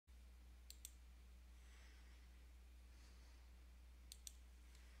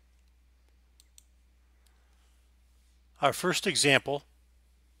Our first example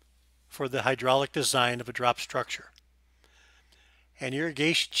for the hydraulic design of a drop structure. An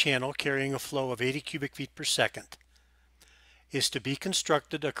irrigation channel carrying a flow of 80 cubic feet per second is to be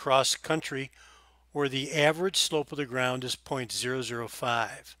constructed across country where the average slope of the ground is 0.005.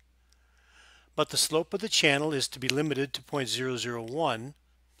 But the slope of the channel is to be limited to 0.001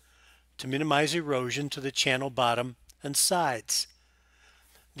 to minimize erosion to the channel bottom and sides.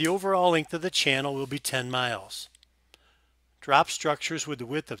 The overall length of the channel will be 10 miles. Drop structures with a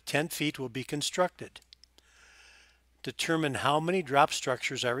width of 10 feet will be constructed. Determine how many drop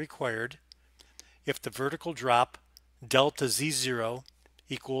structures are required if the vertical drop delta Z0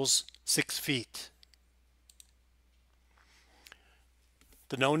 equals 6 feet.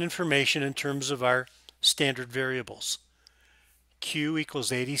 The known information in terms of our standard variables. Q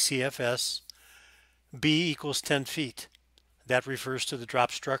equals 80 CFS, B equals 10 feet. That refers to the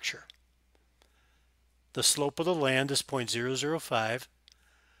drop structure. The slope of the land is 0.005.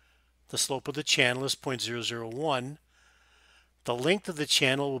 The slope of the channel is 0.001. The length of the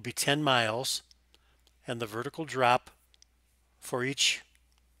channel will be 10 miles, and the vertical drop for each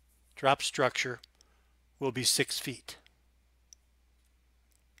drop structure will be 6 feet.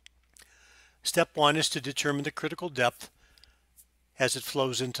 Step 1 is to determine the critical depth as it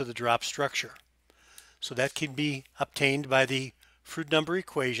flows into the drop structure. So that can be obtained by the Froude number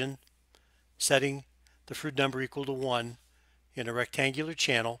equation, setting the Froude number equal to 1 in a rectangular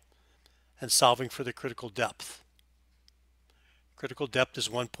channel and solving for the critical depth. Critical depth is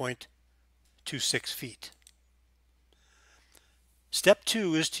 1.26 feet. Step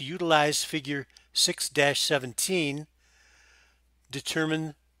 2 is to utilize figure 6-17,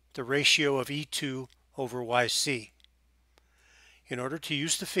 determine the ratio of E2 over YC. In order to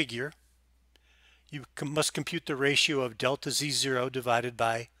use the figure, you must compute the ratio of delta Z0 divided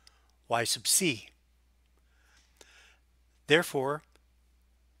by Y sub C. Therefore,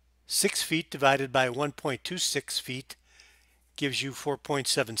 6 feet divided by 1.26 feet gives you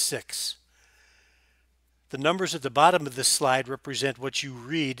 4.76. The numbers at the bottom of this slide represent what you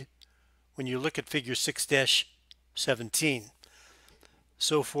read when you look at figure 6-17.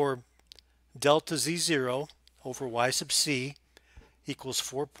 So for delta Z0 over Y sub C equals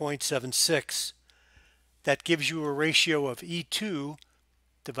 4.76, that gives you a ratio of E2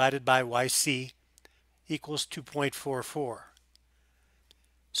 divided by YC equals 2.44.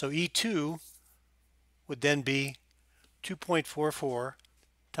 So E2 would then be 2.44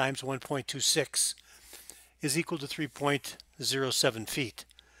 times 1.26 is equal to 3.07 feet.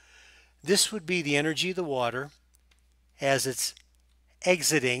 This would be the energy of the water as it's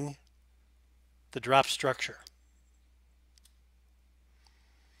exiting the drop structure.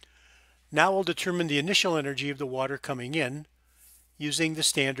 Now we'll determine the initial energy of the water coming in using the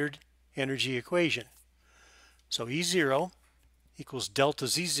standard energy equation. So E0 equals delta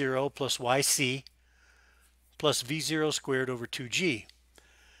Z0 plus YC plus V0 squared over 2G.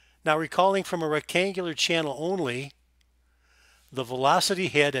 Now recalling from a rectangular channel only, the velocity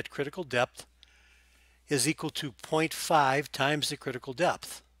head at critical depth is equal to 0.5 times the critical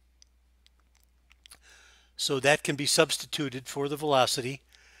depth. So that can be substituted for the velocity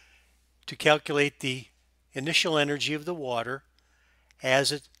to calculate the initial energy of the water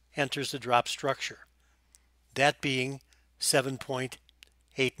as it enters the drop structure, that being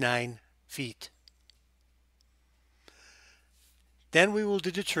 7.89 feet. Then we will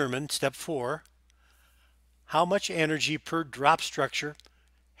determine, step 4, how much energy per drop structure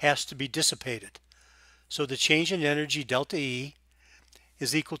has to be dissipated. So the change in energy delta E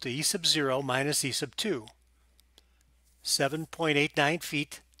is equal to E sub 0 minus E sub 2. 7.89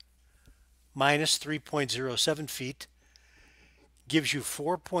 feet minus 3.07 feet gives you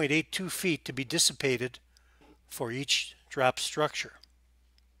 4.82 feet to be dissipated for each drop structure.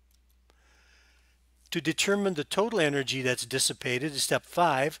 To determine the total energy that's dissipated is step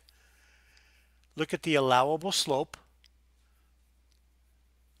 5. Look at the allowable slope,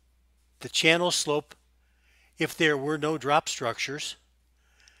 the channel slope if there were no drop structures.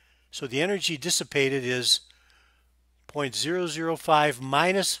 So the energy dissipated is 0.005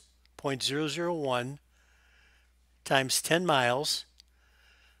 minus 0.001 times 10 miles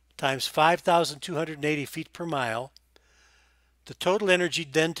times 5,280 feet per mile. The total energy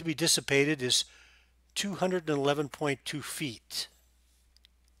then to be dissipated is 211.2 feet.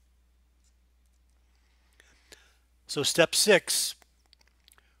 So step 6,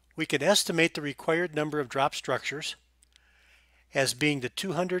 we can estimate the required number of drop structures as being the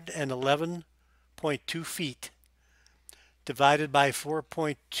 211.2 feet divided by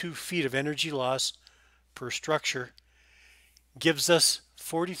 4.2 feet of energy loss per structure gives us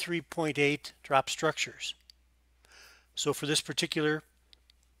 43.8 drop structures. So for this particular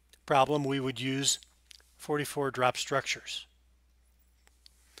problem, we would use 44 drop structures.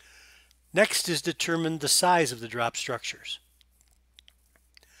 Next is determine the size of the drop structures.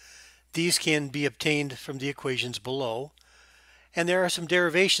 These can be obtained from the equations below, and there are some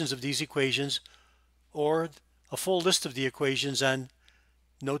derivations of these equations or a full list of the equations on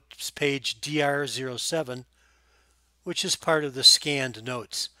notes page DR07, which is part of the scanned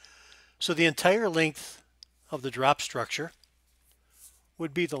notes. So the entire length of the drop structure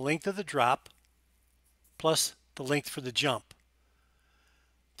would be the length of the drop plus the length for the jump.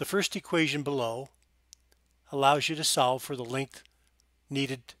 The first equation below allows you to solve for the length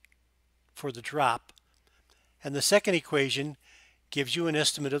needed for the drop, and the second equation gives you an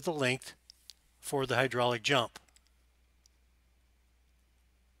estimate of the length for the hydraulic jump.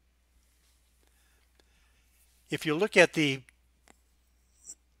 If you look at the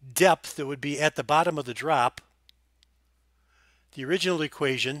depth that would be at the bottom of the drop, the original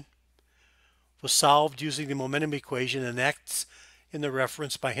equation was solved using the momentum equation and acts in the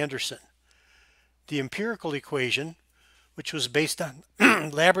reference by Henderson. The empirical equation, which was based on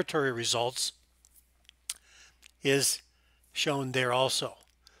laboratory results, is shown there also.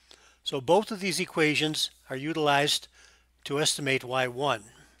 So both of these equations are utilized to estimate Y1.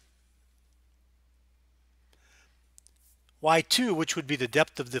 Y2, which would be the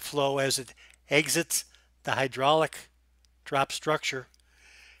depth of the flow as it exits the hydraulic drop structure,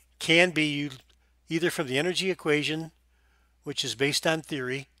 can be either from the energy equation, which is based on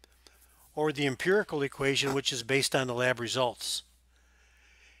theory, or the empirical equation, which is based on the lab results.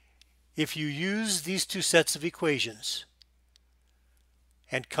 If you use these two sets of equations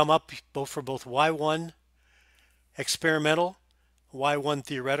and come up for both Y1 experimental, Y1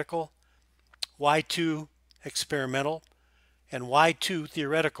 theoretical, Y2 experimental, and Y2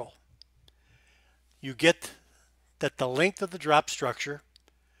 theoretical, you get that the length of the drop structure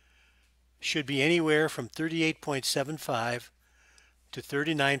should be anywhere from 38.75 to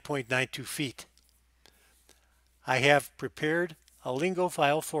 39.92 feet. I have prepared a lingo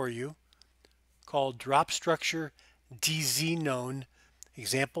file for you called drop structure DZ known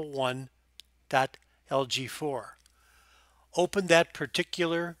example 1.lg4. Open that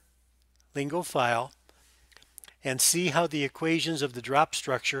particular lingo file and see how the equations of the drop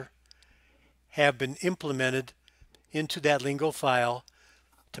structure have been implemented into that lingo file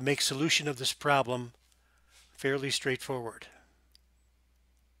to make solution of this problem fairly straightforward.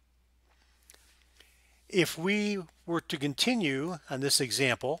 If we were to continue on this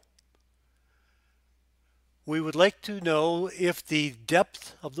example, we would like to know if the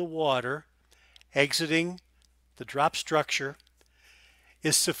depth of the water exiting the drop structure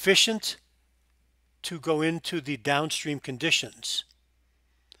is sufficient to go into the downstream conditions.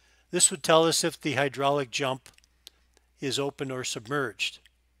 This would tell us if the hydraulic jump is open or submerged.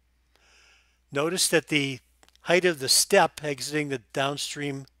 Notice that the height of the step exiting the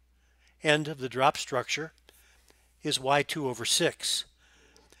downstream end of the drop structure is Y2 over 6.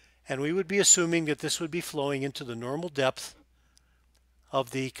 And we would be assuming that this would be flowing into the normal depth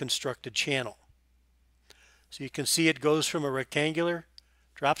of the constructed channel. So you can see it goes from a rectangular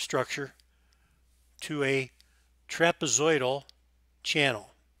drop structure to a trapezoidal channel.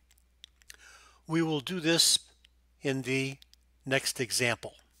 We will do this in the next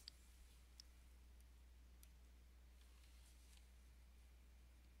example.